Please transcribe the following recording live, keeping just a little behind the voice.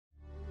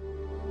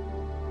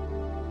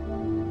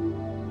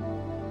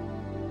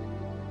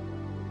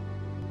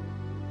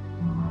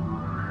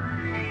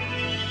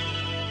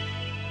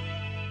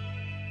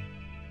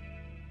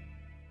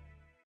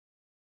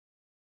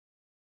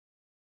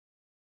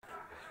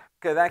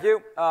Okay, thank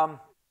you.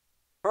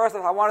 First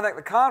off, I want to thank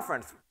the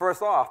conference,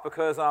 first off,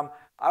 because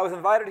I was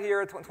invited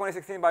here in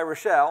 2016 by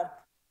Rochelle,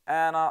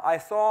 and I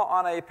saw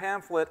on a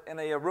pamphlet in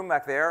a room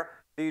back there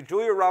the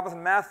Julia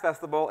Robinson Math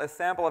Festival, a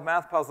sample of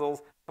math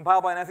puzzles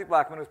compiled by Nancy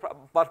Blackman, who's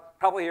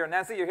probably here.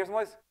 Nancy, you hear some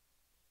voice?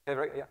 Okay,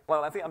 very, yeah.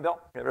 Hello, Nancy, I'm Bill.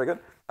 Okay, very good.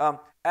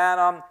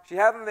 She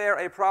had in there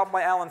a problem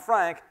by Alan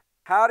Frank.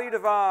 How do you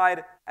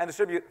divide and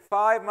distribute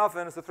 5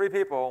 muffins to 3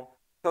 people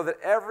so that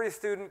every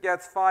student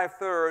gets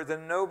 5/3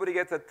 and nobody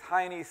gets a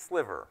tiny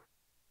sliver?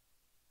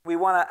 We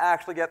want to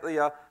actually get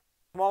the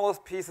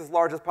smallest piece as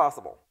large as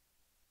possible.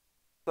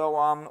 So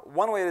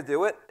one way to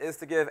do it is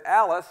to give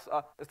Alice,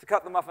 is to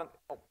cut the muffin.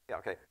 Oh, yeah,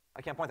 okay.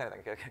 I can't point to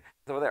anything. Okay,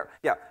 it's over there.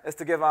 Yeah, is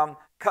to give,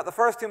 cut the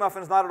first 2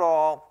 muffins, not at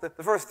all. The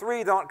first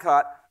 3 don't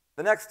cut.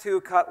 The next 2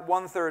 cut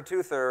 1/3,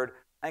 2/3,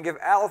 and give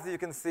Alice, you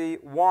can see,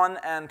 1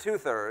 and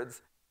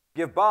 2/3.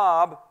 Give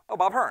Bob, oh,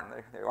 Bob Hearn,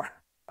 there you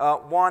are,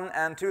 1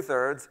 and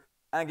 2/3,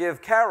 and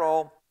give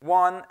Carol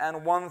 1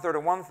 and 1/3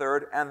 and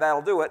 1/3, and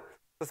that'll do it.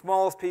 The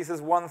smallest piece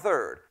is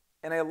 1/3.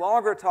 In a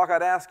longer talk,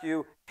 I'd ask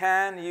you,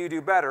 can you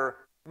do better?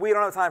 We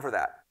don't have time for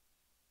that.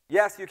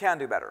 Yes, you can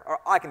do better, or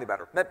I can do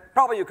better.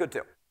 Probably you could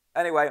too.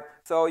 Anyway,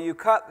 so you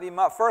cut the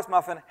first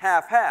muffin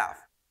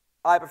half-half.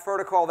 I prefer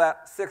to call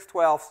that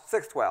 6/12,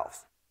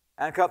 6/12,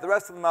 and cut the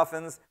rest of the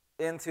muffins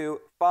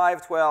into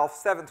 5/12,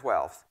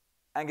 7/12,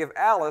 and give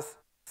Alice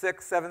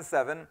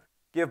 6/7/7,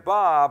 give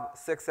Bob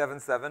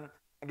 6/7/7,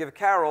 and give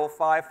Carol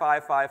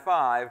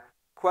 5/5/5/5.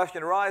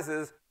 Question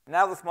arises,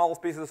 now the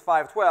smallest piece is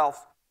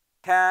 5/12.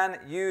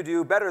 Can you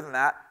do better than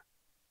that?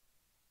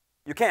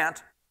 You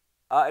can't.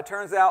 It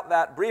turns out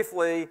that,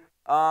 briefly,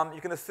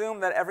 you can assume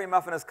that every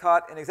muffin is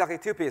cut in exactly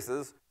 2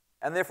 pieces,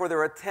 and therefore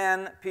there are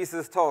 10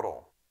 pieces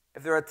total.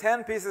 If there are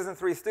 10 pieces and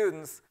 3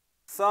 students,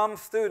 some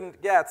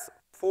student gets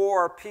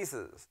 4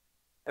 pieces.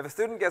 If a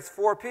student gets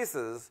 4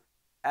 pieces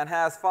and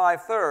has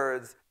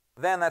 5/3,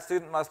 then that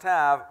student must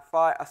have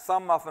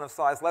some muffin of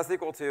size less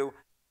equal to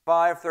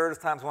 5/3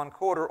 times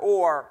 1/4,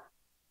 or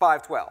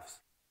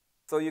 5/12.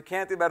 So you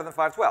can't do better than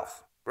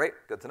 5/12. Great,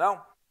 good to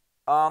know.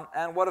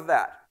 And what of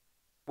that?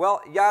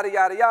 Well, yada,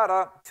 yada,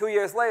 yada, 2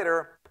 years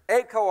later,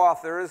 8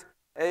 co-authors,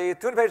 a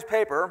 200-page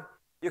paper.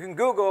 You can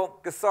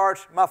Google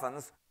Gasarch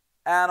muffins,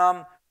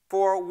 and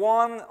for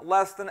 1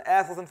 less than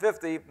S less than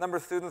 50, number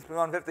of students between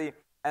 150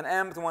 and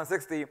M to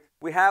 160,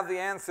 we have the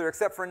answer,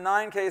 except for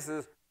 9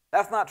 cases.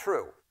 That's not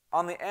true.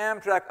 On the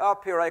Amtrak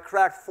up here, I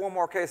cracked 4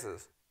 more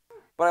cases,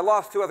 but I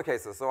lost 2 other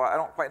cases, so I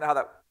don't quite know how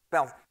that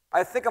balanced.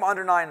 I think I'm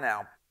under 9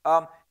 now.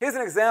 Here's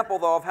an example,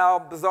 though, of how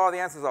bizarre the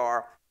answers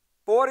are.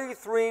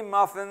 43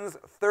 muffins,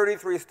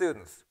 33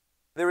 students.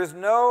 There is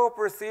no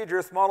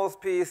procedure, smallest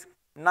piece,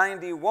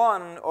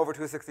 91 over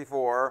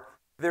 264.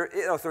 There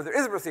is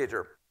a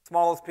procedure,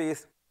 smallest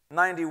piece,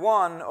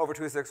 91 over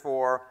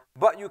 264,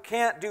 but you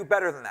can't do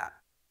better than that.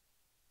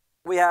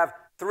 We have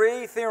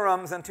 3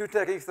 theorems and 2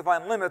 techniques to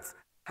find limits,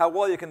 how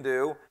well you can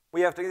do.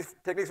 We have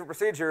techniques for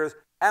procedures,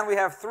 and we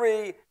have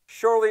 3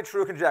 surely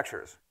true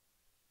conjectures.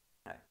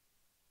 Okay.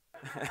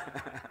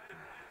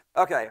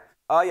 Okay.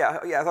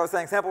 As I was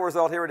saying, sample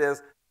result, here it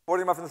is.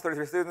 40 muffins,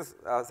 33 students,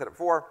 said it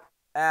before.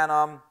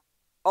 And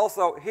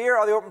also, here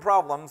are the open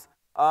problems.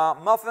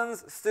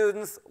 Muffins,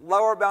 students,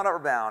 lower bound, upper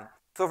bound.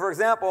 So for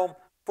example,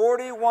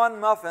 41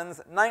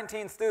 muffins,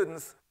 19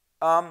 students.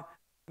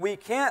 We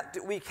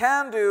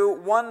can do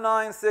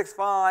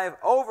 1965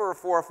 over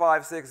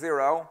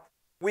 4560.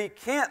 We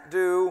can't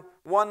do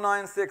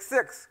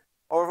 1966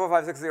 over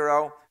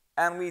 4560,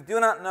 and we do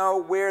not know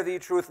where the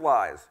truth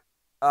lies.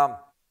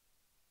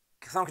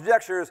 Some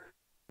conjectures,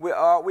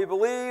 we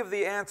believe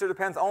the answer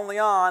depends only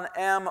on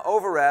M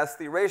over S,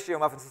 the ratio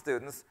of muffins to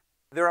students.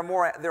 There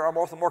are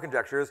also more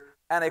conjectures.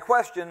 And a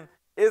question,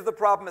 is the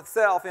problem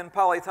itself in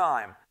poly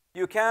time?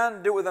 You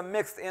can do it with a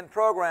mixed int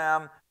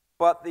program,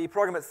 but the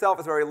program itself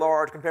is very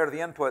large compared to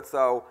the input,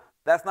 so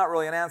that's not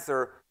really an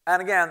answer.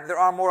 And again, there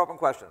are more open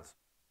questions.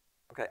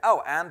 Okay.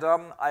 Oh, and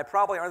I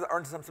probably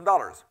earned some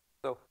dollars.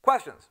 So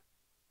questions?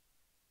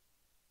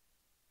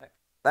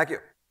 Thank you.